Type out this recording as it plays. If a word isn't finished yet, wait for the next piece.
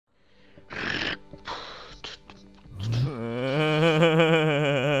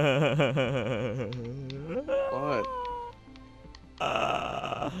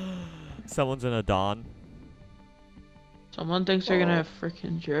Someone's in a Dawn. Someone thinks they're gonna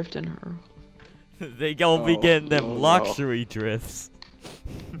freaking drift in her. They gonna be getting them luxury drifts.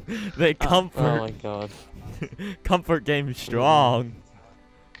 They comfort. Oh my god. Comfort game strong.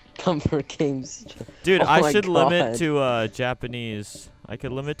 Comfort games. Dude, Oh I my should limit God. to Japanese. I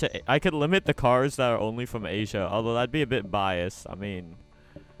could limit the cars that are only from Asia, although that'd be a bit biased. I mean,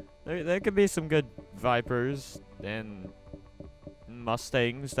 there could be some good Vipers and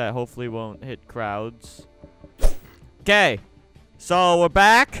Mustangs that hopefully won't hit crowds. Okay, so we're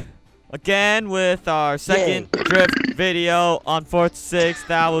back again with our second drift video on Forza 6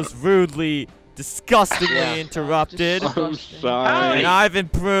 that was rudely, disgustingly interrupted. I'm sorry. And I've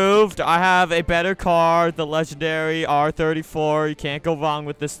improved. I have a better car, the legendary R34. You can't go wrong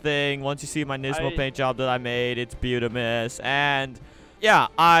with this thing. Once you see my Nismo paint job that I made, it's beautimous. And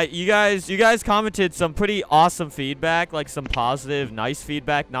yeah, you guys commented some pretty awesome feedback, like some positive, nice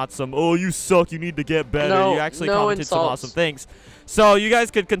feedback, not some, oh, you suck, you need to get better. No, you actually no commented some insults. awesome things. So you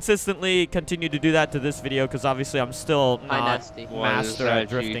guys could consistently continue to do that to this video, because obviously I'm still not master at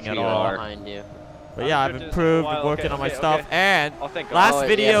drifting at all. Behind you. But yeah, I've improved, working on my stuff, and I'll think last it,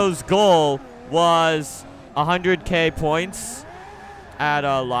 video's goal was 100k points at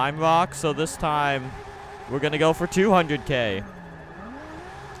Lime Rock, so this time we're gonna go for 200k.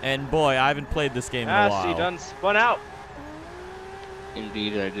 And boy, I haven't played this game in a while. He done spun out.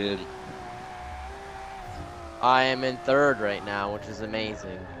 Indeed, I did. I am in third right now, which is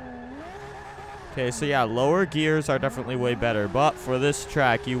amazing. Okay, so yeah, lower gears are definitely way better, but for this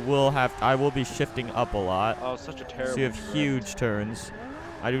track, I will be shifting up a lot. Oh, such a terrible. So you have huge turns.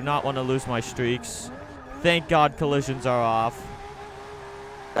 I do not want to lose my streaks. Thank God collisions are off.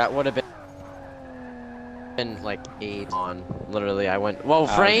 That would have been like 8 on. Literally, I went. Whoa,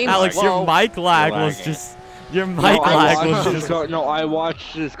 frame. Alex, Whoa. your mic lag was lagging. just. Your mic lag was just. No, I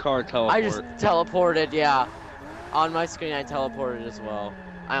watched this car teleport. I just teleported. Yeah, on my screen I teleported as well.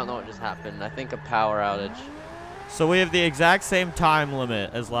 I don't know what just happened. I think a power outage. So we have the exact same time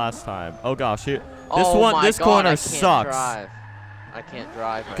limit as last time. Oh gosh, this God, corner I can't sucks. Drive. I can't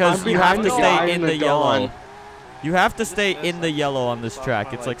drive. Right Because now. you have to behind stay the in guy the in the yellow. dawn. You have to stay in the yellow on this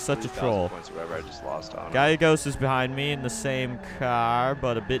track. It's like such a troll. I just lost on. Gallegos is behind me in the same car,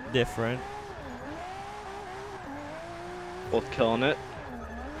 but a bit different. Both killing it.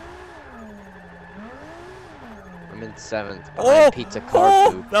 I'm in 7th. Behind Pizza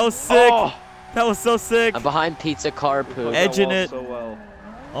Car Poop. That was sick. Oh! That was so sick. I'm behind Pizza Car Poop. Edging it. So well.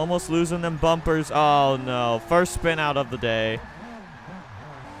 Almost losing them bumpers. Oh no. First spin out of the day.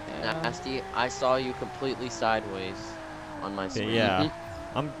 Nasty, I saw you completely sideways on my screen. Okay, yeah.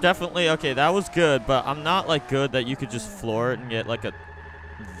 I'm definitely, okay, that was good, but I'm not like good that you could just floor it and get like a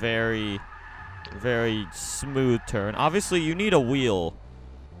very, very smooth turn. Obviously, you need a wheel.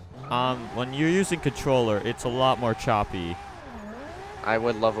 When you're using controller, it's a lot more choppy. I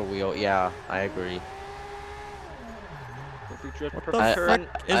would love a wheel. Yeah, I agree. What the fuck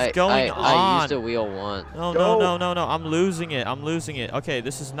is going on? I used a wheel once. No, I'm losing it. I'm losing it. Okay,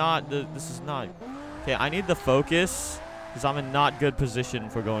 this is not. Okay, I need the focus because I'm in not good position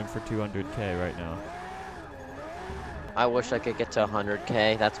for going for 200k right now. I wish I could get to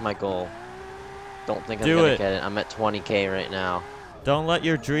 100k. That's my goal. Don't think I'm Do gonna it. get it. I'm at 20k right now. Don't let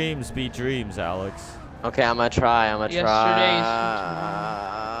your dreams be dreams, Alex. Okay, I'm gonna try. I'm gonna Yesterday's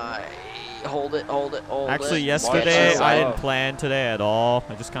try. Hold it. Actually, it. yesterday Watch I it. didn't plan today at all.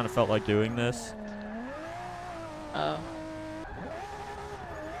 I just kind of felt like doing this. Oh.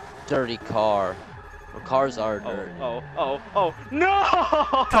 Dirty car. Well, cars are dirty. Oh,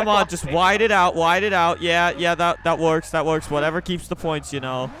 no! Come on, just wide it out, Yeah, that works, Whatever keeps the points, you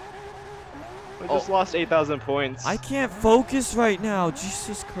know. We just lost 8,000 points. I can't focus right now,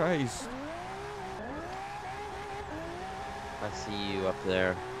 Jesus Christ. I see you up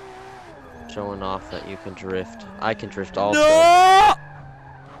there. Showing off that you can drift. I can drift also. No!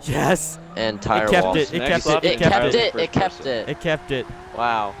 Yes! And tire It kept walls. it, it kept it, It kept it. It kept it.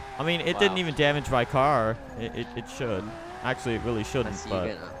 Wow. I mean, it didn't even damage my car. It should. Actually, it really shouldn't,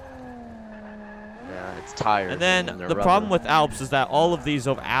 but... Yeah, it's tires. And then the problem with Alps is that all of these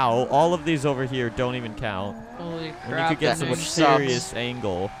over here don't even count. Holy crap. And you could get some Which serious sucks.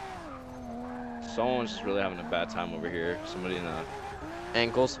 angle. Someone's just really having a bad time over here. Somebody in a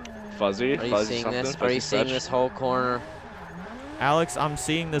Ankles. fuzzy. Are you seeing this? Are you seeing this whole corner? Alex, I'm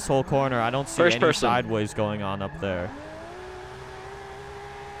seeing this whole corner. I don't see First any person. sideways going on up there.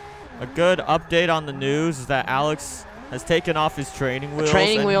 A good update on the news is that Alex has taken off his training wheels. The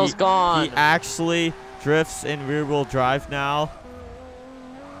training wheel's gone. He actually drifts in rear-wheel drive now,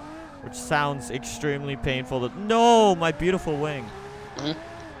 which sounds extremely painful. No, my beautiful wing.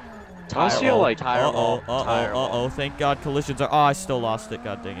 I don't see how, like, tire wall. Uh-oh. Thank God collisions are... Oh, I still lost it.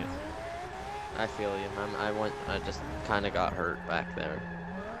 God dang it. I feel you. I just kind of got hurt back there.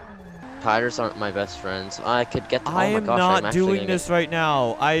 Tires aren't my best friends. I could get. I am not doing this right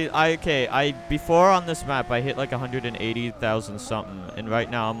now. Before on this map, I hit like 180,000 something, and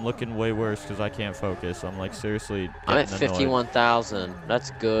right now I'm looking way worse because I can't focus. I'm like seriously I'm at getting annoyed. 51,000. That's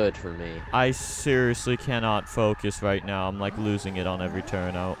good for me. I seriously cannot focus right now. I'm like losing it on every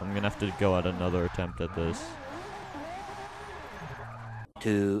turn out. I'm gonna have to go at another attempt at this.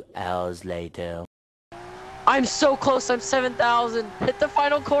 2 hours later. I'm so close. I'm 7,000. Hit the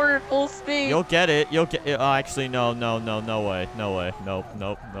final corner at full speed. You'll get it. You'll get it. Oh, actually, no way. Nope,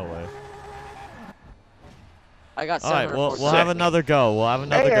 no way. I got. All right, we'll have another go. We'll have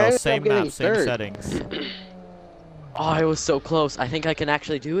another go. Same map, same settings. Oh, I was so close. I think I can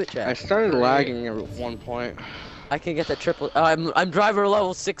actually do it, Jack. I started lagging at one point. I can get the triple. I'm driver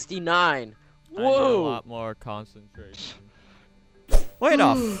level 69. I need a Whoa. lot more concentration. Wait a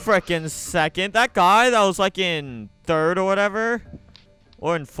frickin' second. That guy that was like in 3rd or whatever,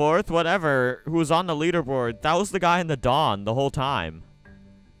 or in 4th, whatever, who was on the leaderboard, that was the guy in the Dawn the whole time.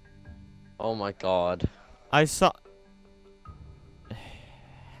 Oh my God. I saw...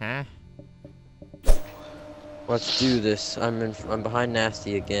 Huh? Let's do this. I'm behind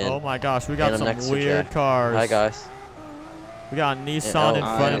Nasty again. Oh my gosh, we got And I'm some weird cars. Hi guys. We got a Nissan in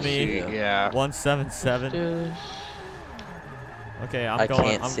front of me. Yeah. 177. Dude. Okay, I'm I going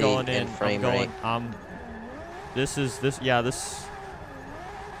can't in. see in frame rate. This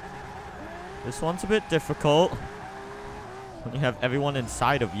one's a bit difficult. When you have everyone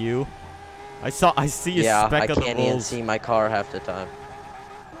inside of you. I see a speck of the I can't even bulls. see my car half the time.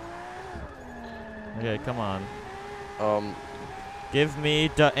 Okay, come on. Give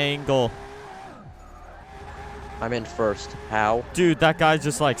me the angle. I'm in 1st. How? Dude, that guy's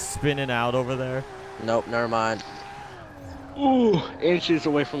just like spinning out over there. Nope, never mind. Ooh, inches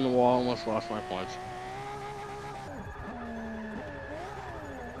away from the wall, almost lost my points.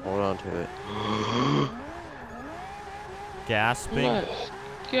 Hold on to it. Gasping. Let's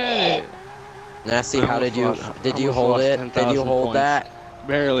get it. Nasty, how did you hold it? Did you hold that?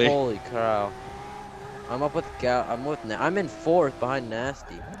 Barely. Holy cow. I'm in 4th behind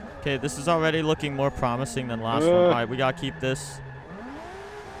Nasty. Okay, this is already looking more promising than last one. All right, we gotta keep this.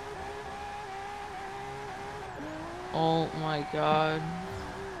 Oh my God.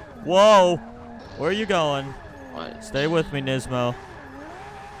 Whoa! Where are you going? What? Stay with me, Nismo.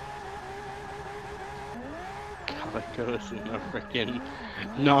 Gallegos in a freaking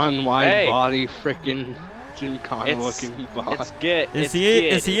non-wide body, freaking Gymkhana looking bot. Is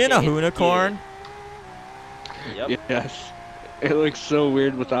he in a unicorn? Yep. Yes. It looks so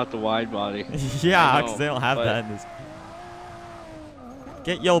weird without the wide body. Yeah, because they don't have that in this.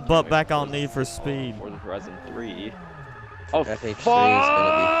 Get your butt back on Need for Speed. Forza Horizon 3. Oh, FH3 is fuck!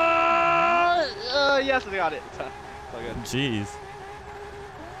 gonna Yes, I got it. It's all good. Jeez.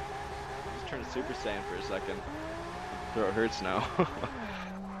 Just turned to Super Saiyan for a second. Throat hurts now.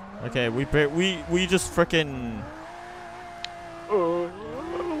 Okay, we just frickin'. Oh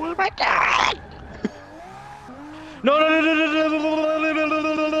my God! No! Dang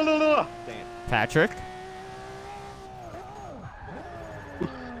it. Patrick?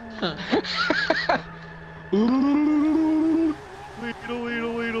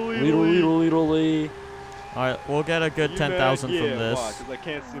 Alright, we'll get a good 10,000 from this. Because I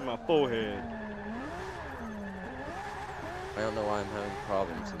can't see my forehead. I don't know why I'm having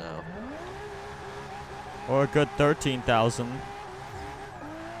problems now. Or a good 13,000.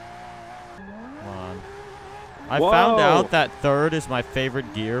 Come on. I found out that 3rd is my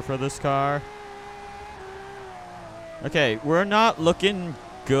favorite gear for this car. Okay, we're not looking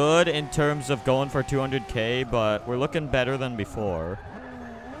good in terms of going for 200K, but we're looking better than before.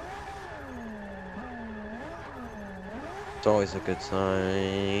 It's always a good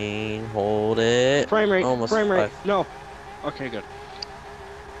sign. Hold it. Frame rate. Almost frame rate. 5. No. Okay, good.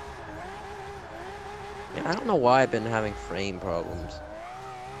 Yeah, I don't know why I've been having frame problems.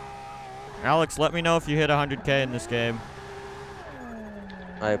 Alex, let me know if you hit 100K in this game.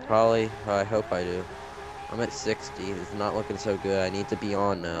 I hope I do. I'm at 60. It's not looking so good. I need to be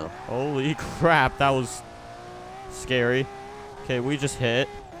on now. Holy crap, that was scary. Okay, we just hit.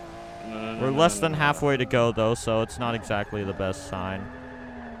 We're less than halfway to go, though, so it's not exactly the best sign.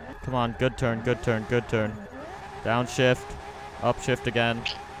 Come on, good turn, good turn, good turn. Downshift. Upshift again.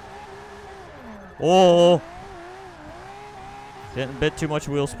 Oh! Getting a bit too much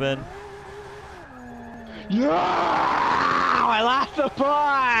wheel spin. No! I lost the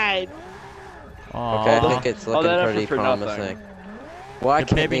point! Aww. Okay, I think it's looking that pretty effort for nothing. promising. Why Your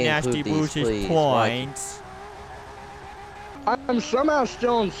can't baby they nasty include these, booshes please? points. I'm somehow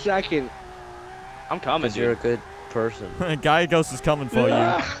still in second. I'm coming, Because you're a dude. good person. Gallegos is coming for you.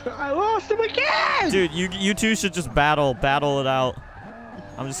 I lost him again! Dude, you two should just battle it out.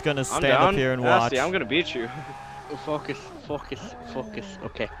 I'm just gonna I'm stand down. up here and watch. Nasty, I'm gonna beat you. Focus.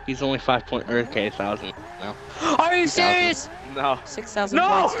 Okay, he's only 1,000 now. Are you serious? No. 6,000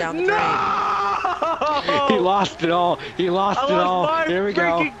 points down the drain. He lost it all. He lost it all. Here we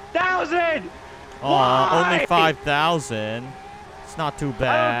go. 1,000! Aw, only 5,000. It's not too I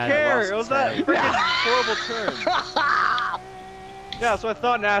bad. don't care. It was that freaking horrible turn. Yeah, so I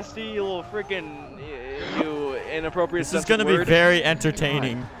thought, Nasty, you little freaking you inappropriate. This is gonna be very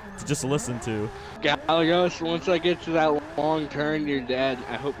entertaining to just listen to. Gallegos, once I get to that long turn, you're dead.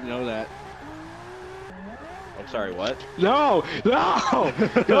 I hope you know that. I'm sorry. What? No! No!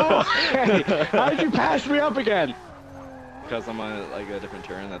 No! Hey, how'd you pass me up again? Because I'm on like a different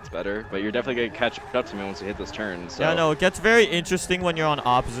turn. That's better. But you're definitely gonna catch up to me once you hit this turn. So. Yeah, no, it gets very interesting when you're on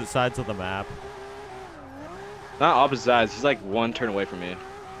opposite sides of the map. Not opposite sides. He's like one turn away from me.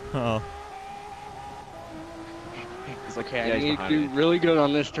 Oh. He's like, Okay, yeah, I he's need to behind do me. really good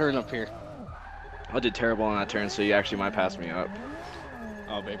on this turn up here. I did terrible on that turn, so you actually might pass me up.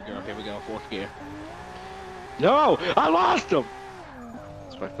 Oh, baby girl, here we go, fourth gear. No! I lost him!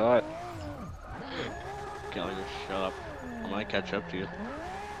 That's what I thought. Gallegos, shut up. I might catch up to you.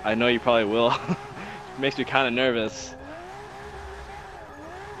 I know you probably will. Makes me kind of nervous.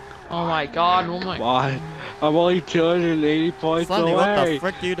 Oh my god, oh my. Why? I'm only 280 points Slendy, what the away.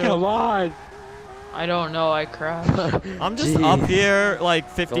 frick you do? Come on! I don't know, I crashed. I'm just up here like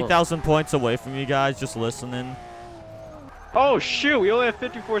 50,000 points away from you guys, just listening. Oh shoot! We only have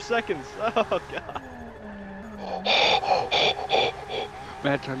 54 seconds. Oh god.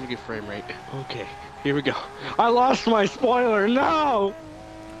 Bad time to get frame rate. Okay, here we go. I lost my spoiler, no!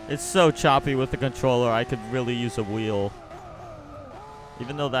 It's so choppy with the controller, I could really use a wheel.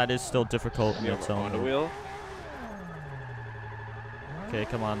 Even though that is still difficult in You its ever owned a own. wheel? Okay,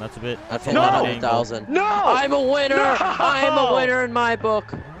 come on, that's a bit. That's a a lot lot of of angle. 1,000. No! I'm a winner! No! I'm a winner in my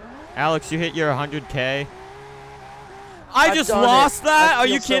book. Alex, you hit your 100K. I I've just done lost it. that? I Are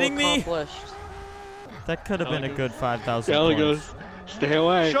feel you so kidding me? accomplished. That could have been a good 5,000 Gallegos, points. stay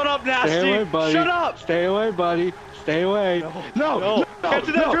away. Shut up, Nasty! Stay away, buddy. Shut up! Stay away, buddy. Stay away. No, No. Get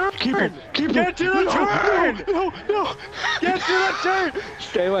to the turn! Keep him. Keep Get him. to the turn! No. Get to the turn!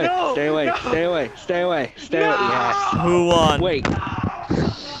 Stay away. No, Stay away. no. Stay away. Stay away. Stay away. Yes. Who won? Wait.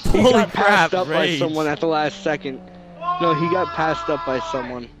 He Holy got crap, passed up by rage. someone at the last second. No, he got passed up by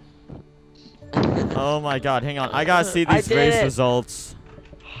someone. Oh my god, hang on. I gotta see I these did race it. results.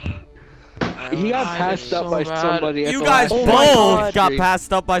 He got I passed did up so by bad. somebody at You the guys last Oh my both God. got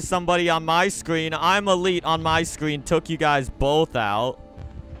passed up by somebody on my screen. I'm elite on my screen. Took you guys both out.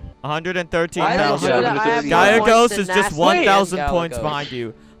 I didn't do 113,000. that. I have more Gallegos points is than just Nasty 1,000 and points Gallegos. behind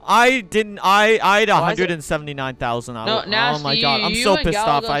you. I didn't. I had Why is it- 179,000. No, Oh Nasty, my god, I'm you so and pissed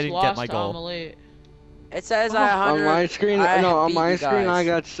off. Gallegos I didn't get lost my to goal. Amelie. It says I 100. On my screen, I no, on beat my you screen I guys.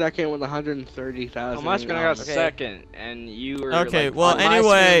 got second with 130,000. On my screen, I got Okay. second, and you were. Okay, like, well, On my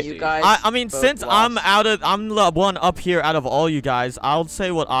anyway, screen, you guys I mean, both since I'm lost. I'm the one up here out of all you guys, I'll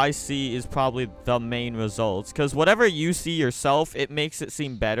say what I see is probably the main results. Because whatever you see yourself, it makes it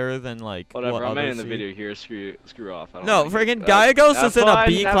seem better than like Whatever. what I'm others in the see. video here. Screw off. I don't No, like friggin' it. Gallegos That's is in a fine,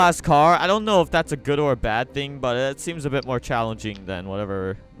 B-class car. I don't know if that's a good or a bad thing, but it seems a bit more challenging than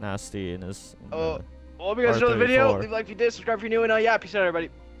whatever Nasty in his. Oh, well, hope you guys enjoyed the video. R34. Leave a like if you did. Subscribe if you're new, and yeah, peace out, everybody.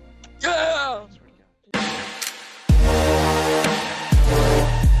 Yeah!